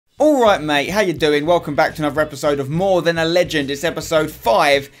Alright mate, how you doing? Welcome back to another episode of More Than a Legend. It's episode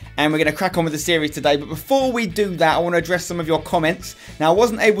 5 and we're going to crack on with the series today. But before we do that, I want to address some of your comments. Now I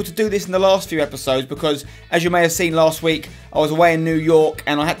wasn't able to do this in the last few episodes because, as you may have seen last week, I was away in New York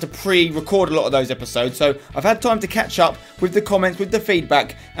and I had to pre-record a lot of those episodes. So I've had time to catch up with the comments, with the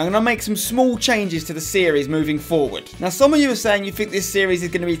feedback. I'm going to make some small changes to the series moving forward. Now some of you are saying you think this series is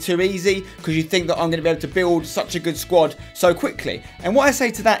going to be too easy because you think that I'm going to be able to build such a good squad so quickly. And what I say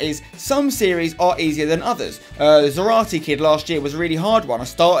to that is, some series are easier than others. The Zarate kid last year was a really hard one. I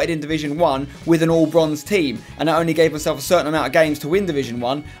started in Division 1 with an all-bronze team and I only gave myself a certain amount of games to win Division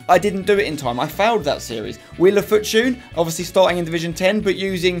 1. I didn't do it in time. I failed that series. Wheel of Fortune, obviously starting in Division 10, but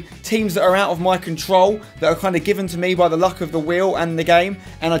using teams that are out of my control, that are kind of given to me by the luck of the wheel and the game.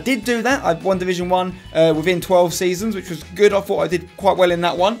 And I did do that. I won Division 1 within 12 seasons, which was good. I thought I did quite well in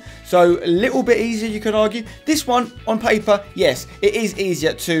that one. So a little bit easier, you could argue. This one, on paper, yes, it is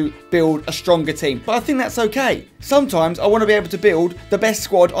easier to build a stronger team, but I think that's okay. Sometimes I want to be able to build the best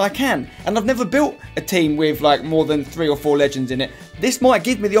squad I can, and I've never built a team with like more than 3 or 4 legends in it. This might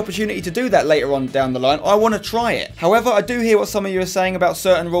give me the opportunity to do that later on down the line. I want to try it. However, I do hear what some of you are saying about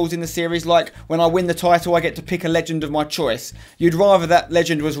certain rules in the series, like when I win the title I get to pick a legend of my choice. You'd rather that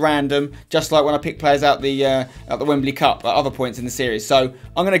legend was random, just like when I pick players out the Wembley Cup at other points in the series. So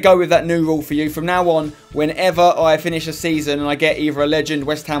I'm going to go with that new rule for you. From now on, whenever I finish a season and I get either a legend,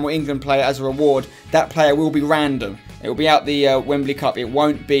 West Ham or England player as a reward, that player will be random. It will be out the Wembley Cup. It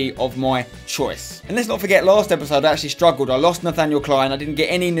won't be of my choice. And let's not forget, last episode I actually struggled. I lost Nathaniel Klein. I didn't get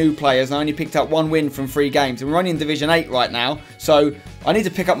any new players. And I only picked up 1 win from 3 games. And we're only in Division 8 right now. So I need to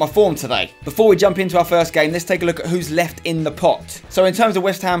pick up my form today. Before we jump into our first game, let's take a look at who's left in the pot. So in terms of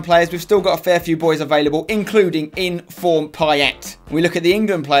West Ham players, we've still got a fair few boys available, including in-form Payet. When we look at the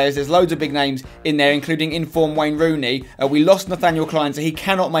England players, there's loads of big names in there, including in-form Wayne Rooney. We lost Nathaniel Klein, so he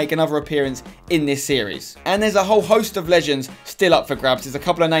cannot make another appearance in this series. And there's a whole host of legends still up for grabs. There's a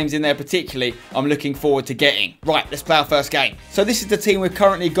couple of names in there particularly I'm looking forward to getting. Right, let's play our first game. So this is the team we've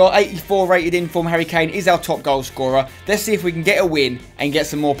currently got. 84 rated in-form Harry Kane is our top goal scorer. Let's see if we can get a win and get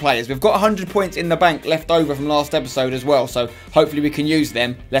some more players. We've got 100 points in the bank left over from last episode as well, so hopefully we can use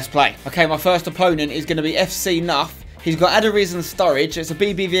them. Let's play. Okay, my first opponent is going to be FC Nuff. He's got Adariz and Sturridge. It's a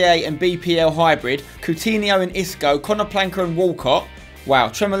BBVA and BPL hybrid. Coutinho and Isco, Conor Planker and Walcott. Wow,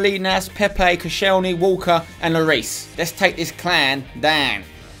 Tremolinas, Pepe, Koscielny, Walker and Lloris. Let's take this clan down.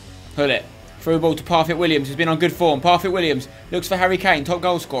 Pull it. Through ball to Parfit Williams, who's been on good form. Parfit Williams looks for Harry Kane, top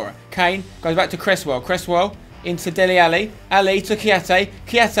goal scorer. Kane goes back to Cresswell. Cresswell into Dele Alli. Ali to Kiate.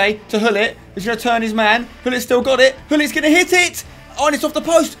 Kiate to Hullet. He's going to turn his man. Hullet's still got it. Hullet's going to hit it. Oh, and it's off the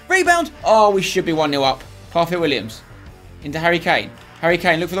post. Rebound. Oh, we should be 1-0 up. Parfit Williams into Harry Kane. Harry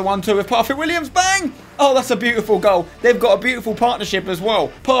Kane, look for the 1-2 with Parfit Williams. Bang! Oh, that's a beautiful goal. They've got a beautiful partnership as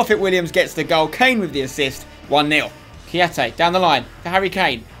well. Parfit Williams gets the goal. Kane with the assist. 1-0. Kiate down the line for Harry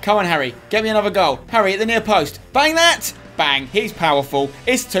Kane. Come on, Harry. Get me another goal. Harry at the near post. Bang that! Bang. He's powerful.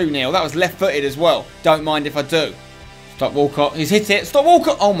 It's 2-0. That was left-footed as well. Don't mind if I do. Stop Walcott. He's hit it. Stop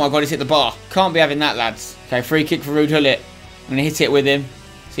Walcott. Oh my God, he's hit the bar. Can't be having that, lads. Okay, free kick for Ruud Hullet. I'm going to hit it with him.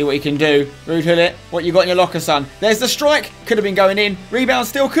 See what he can do. Ruud Hullet, what you got in your locker, son? There's the strike. Could have been going in. Rebound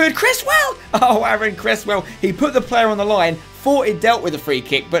still could. Cresswell! Oh, Aaron Cresswell. He put the player on the line. Thought it dealt with a free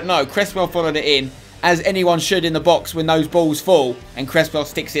kick, but no. Cresswell followed it in, as anyone should in the box when those balls fall, and Cresswell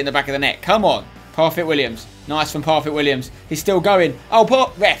sticks it in the back of the net. Come on. Parfit Williams. Nice from Parfit Williams. He's still going.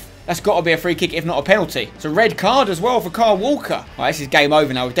 Oh, ref. That's got to be a free kick, if not a penalty. It's a red card as well for Kyle Walker. All right, this is game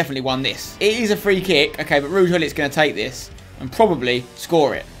over now. We've definitely won this. It is a free kick. Okay, but Ruud Hullet's going to take this and probably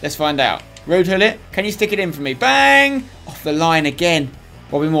score it. Let's find out. Ruud Hullet, can you stick it in for me? Bang! Off the line again.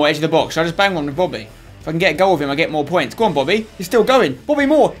 Bobby Moore, edge of the box. Should I just bang one with Bobby? If I can get a goal with him, I get more points. Go on, Bobby. He's still going. Bobby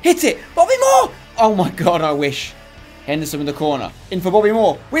Moore, hit it. Bobby Moore! Oh my God, I wish. Henderson in the corner. In for Bobby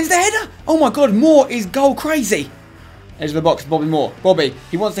Moore. Wins the header. Oh my God, Moore is goal crazy. Edge of the box, Bobby Moore. Bobby,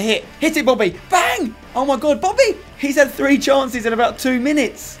 he wants to hit. Hit it, Bobby. Bang! Oh my God, Bobby! He's had 3 chances in about 2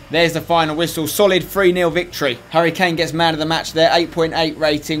 minutes. There's the final whistle. Solid 3-0 victory. Harry Kane gets man of the match there. 8.8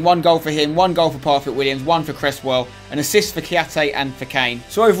 rating. 1 goal for him. 1 goal for Parfit Williams. 1 for Cresswell. An assist for Kiate and for Kane.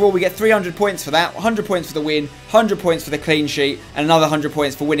 So overall, we get 300 points for that. 100 points for the win. 100 points for the clean sheet. And another 100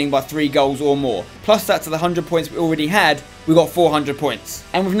 points for winning by 3 goals or more. Plus that to the 100 points we already had, we got 400 points.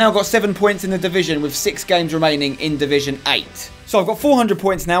 And we've now got 7 points in the division with 6 games remaining in Division 8. So I've got 400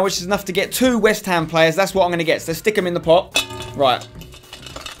 points now, which is enough to get 2 West Ham players. That's what I'm going to get. So stick them in the pot. Right.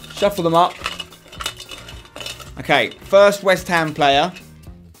 Shuffle them up. Okay, first West Ham player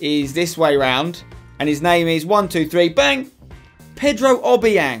is this way round. And his name is 1, 2, 3, bang! Pedro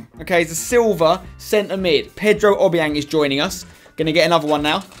Obiang. Okay, he's a silver centre mid. Pedro Obiang is joining us. Going to get another one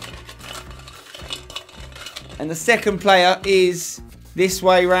now. And the second player is this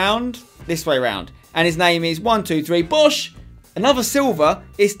way round. This way round. And his name is 1, 2, 3, Bosch. Another silver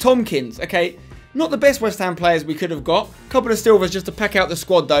is Tompkins. Okay, not the best West Ham players we could have got. Couple of silvers just to pack out the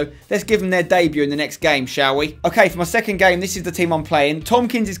squad though. Let's give them their debut in the next game, shall we? Okay, for my second game, this is the team I'm playing.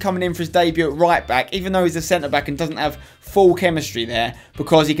 Tompkins is coming in for his debut at right back, even though he's a centre back and doesn't have full chemistry there,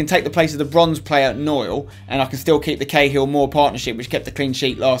 because he can take the place of the bronze player Noyle, and I can still keep the Cahill-Moore partnership, which kept the clean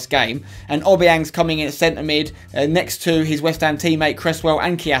sheet last game. And Obiang's coming in at centre mid, next to his West Ham teammate Cresswell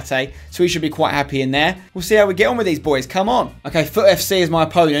and Kiate, so he should be quite happy in there. We'll see how we get on with these boys. Come on. Okay, Foot FC is my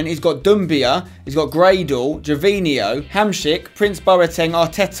opponent. He's got Dumbia, he's got Gradle, Javinho, Hamsik, Prince Boateng,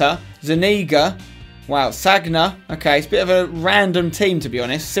 Arteta, Zuniga, wow, Sagna. Okay, it's a bit of a random team to be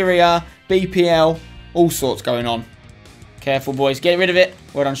honest. Syria, BPL, all sorts going on. Careful, boys. Get rid of it.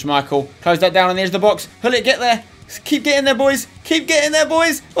 Well done, Schmeichel. Close that down on the edge of the box. Hullet, get there. Keep getting there, boys. Keep getting there,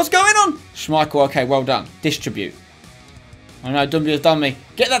 boys. What's going on? Schmeichel, okay, well done. Distribute. Oh no, Dumbia's done me.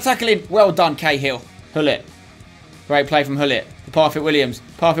 Get that tackle in. Well done, Cahill. Hullet. Great play from Hullet. The Parfitt Williams.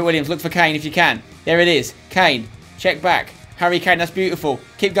 Parfitt Williams, look for Kane if you can. There it is. Kane. Check back. Harry Kane, that's beautiful.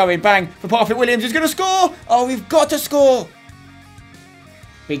 Keep going. Bang. For Parfitt Williams, who's going to score. Oh, we've got to score.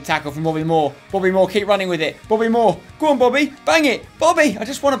 Big tackle from Bobby Moore. Bobby Moore, keep running with it. Bobby Moore. Go on, Bobby. Bang it. Bobby. I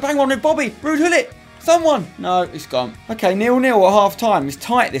just want to bang one with Bobby. Rude Hullet. Someone. No, it's gone. Okay, 0-0 at half time. It's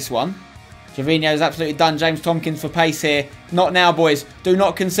tight, this one. Javinho's absolutely done. James Tompkins for pace here. Not now, boys. Do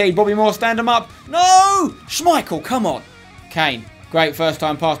not concede. Bobby Moore, stand him up. No! Schmeichel, come on. Kane. Great first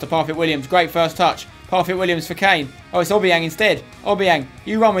time pass to Parfitt Williams. Great first touch. Parfitt Williams for Kane. Oh, it's Obiang instead. Obiang,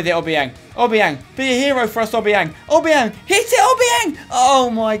 you run with it, Obiang. Obiang, be a hero for us, Obiang. Obiang, hit it, Obiang! Oh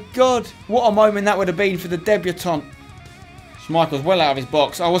my God. What a moment that would have been for the debutant. Schmeichel's well out of his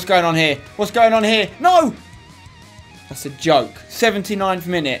box. Oh, what's going on here? What's going on here? No! That's a joke. 79th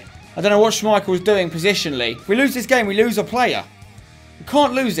minute. I don't know what Schmeichel's doing positionally. If we lose this game, we lose a player. We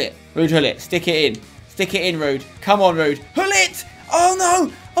can't lose it. Rude Hullet, stick it in. Stick it in, Rude. Come on, Rude. Hullet! Oh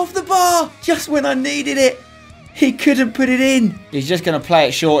no! Off the bar! Just when I needed it. He couldn't put it in. He's just going to play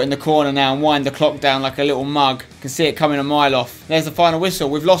it short in the corner now and wind the clock down like a little mug. You can see it coming a mile off. There's the final whistle.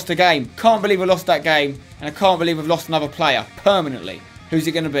 We've lost the game. Can't believe we lost that game. And I can't believe we've lost another player permanently. Who's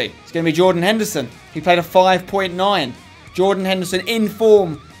it going to be? It's going to be Jordan Henderson. He played a 5.9. Jordan Henderson in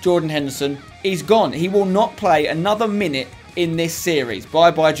form. Jordan Henderson is gone. He will not play another minute in this series.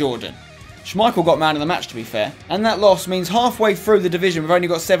 Bye-bye, Jordan. Schmeichel got man of the match, to be fair. And that loss means halfway through the division, we've only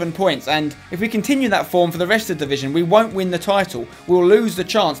got 7 points. And if we continue that form for the rest of the division, we won't win the title. We'll lose the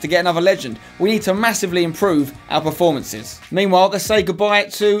chance to get another legend. We need to massively improve our performances. Meanwhile, let's say goodbye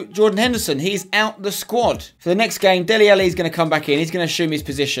to Jordan Henderson. He's out the squad. For the next game, Dele Alli is going to come back in. He's going to assume his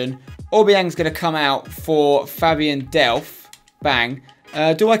position. Obiang's going to come out for Fabian Delph. Bang.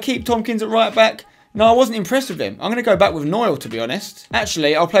 Do I keep Tompkins at right back? No, I wasn't impressed with him. I'm going to go back with Noyle, to be honest.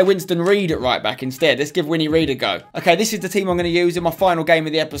 Actually, I'll play Winston Reid at right back instead. Let's give Winnie Reid a go. Okay, this is the team I'm going to use in my final game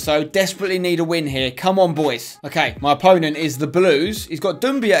of the episode. Desperately need a win here. Come on, boys. Okay, my opponent is the Blues. He's got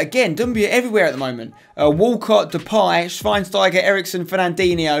Dumbia again. Dumbia everywhere at the moment. Walcott, Depay, Schweinsteiger, Eriksson,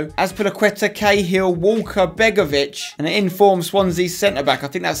 Fernandinho, Azpilicueta, Cahill, Walker, Begovic, and an in-form Swansea centre-back. I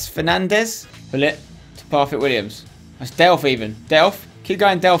think that's Fernandez. Hullet to Parfitt Williams. That's Delph even. Delph. Keep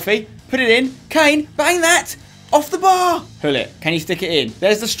going, Delphi. Put it in. Kane, bang that. Off the bar. Hullet, can you stick it in?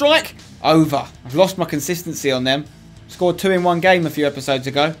 There's the strike. Over. I've lost my consistency on them. Scored 2 in 1 game a few episodes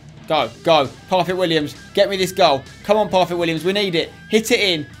ago. Go, go. Parfitt Williams, get me this goal. Come on, Parfitt Williams, we need it. Hit it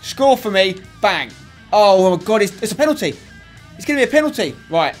in. Score for me. Bang. Oh, my God, it's a penalty. It's going to be a penalty.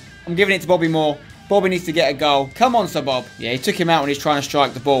 Right, I'm giving it to Bobby Moore. Bobby needs to get a goal. Come on, Sir Bob. Yeah, he took him out when he's trying to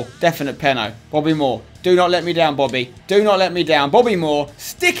strike the ball. Definite penno. Bobby Moore. Do not let me down, Bobby. Do not let me down. Bobby Moore.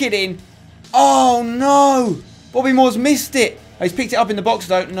 Stick it in. Oh, no. Bobby Moore's missed it. Oh, he's picked it up in the box,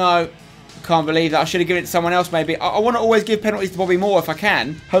 though. No. I can't believe that. I should have given it to someone else, maybe. I want to always give penalties to Bobby Moore if I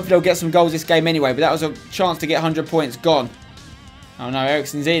can. Hopefully, they'll get some goals this game anyway. But that was a chance to get 100 points. Gone. Oh, no.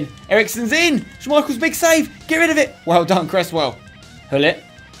 Eriksson's in. Eriksson's in. Schmeichel's big save. Get rid of it. Well done, Cresswell. Hullet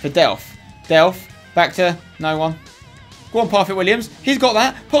for Delph. Delph. Back to no one. Go on, Parfitt Williams. He's got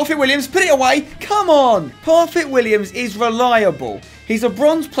that. Parfitt Williams, put it away. Come on. Parfitt Williams is reliable. He's a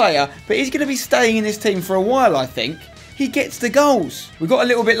bronze player, but he's going to be staying in this team for a while, I think. He gets the goals. We got a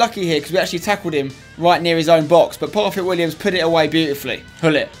little bit lucky here because we actually tackled him right near his own box, but Parfitt Williams put it away beautifully.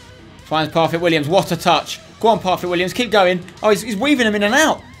 Hullet finds Parfitt Williams. What a touch. Go on, Parfitt Williams. Keep going. Oh, he's weaving him in and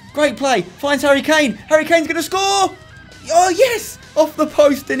out. Great play. Finds Harry Kane. Harry Kane's going to score. Oh, yes. Off the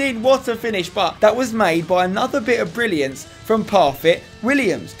post and in. What a finish. But that was made by another bit of brilliance from Parfitt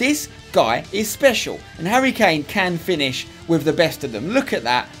Williams. This guy is special. And Harry Kane can finish with the best of them. Look at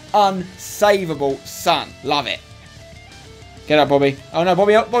that. unsavable, son. Love it. Get up, Bobby. Oh no,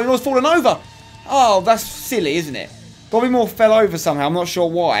 Bobby Moore's fallen over. Oh, that's silly, isn't it? Bobby Moore fell over somehow. I'm not sure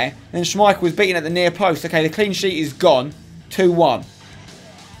why. And then Schmeichel was beaten at the near post. Okay, the clean sheet is gone. 2-1.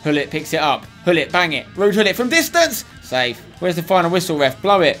 Hullet picks it up. Hullet, bang it. Rude Hullet from distance. Save. Where's the final whistle, ref?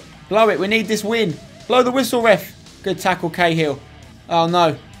 Blow it. Blow it. We need this win. Blow the whistle, ref. Good tackle, Cahill. Oh,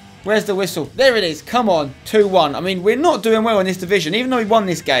 no. Where's the whistle? There it is. Come on. 2-1. I mean, we're not doing well in this division. Even though we won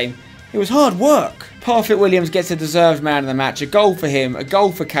this game, it was hard work. Parfitt Williams gets a deserved man of the match. A goal for him. A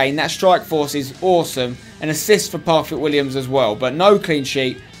goal for Kane. That strike force is awesome. An assist for Parfitt Williams as well. But no clean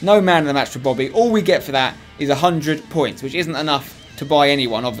sheet. No man of the match for Bobby. All we get for that is 100 points, which isn't enough to buy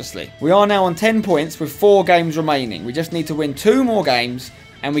anyone, obviously. We are now on 10 points with 4 games remaining. We just need to win 2 more games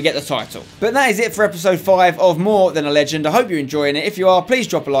and we get the title. But that is it for episode 5 of More Than a Legend. I hope you're enjoying it. If you are, please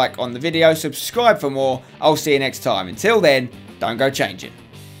drop a like on the video. Subscribe for more. I'll see you next time. Until then, don't go changing.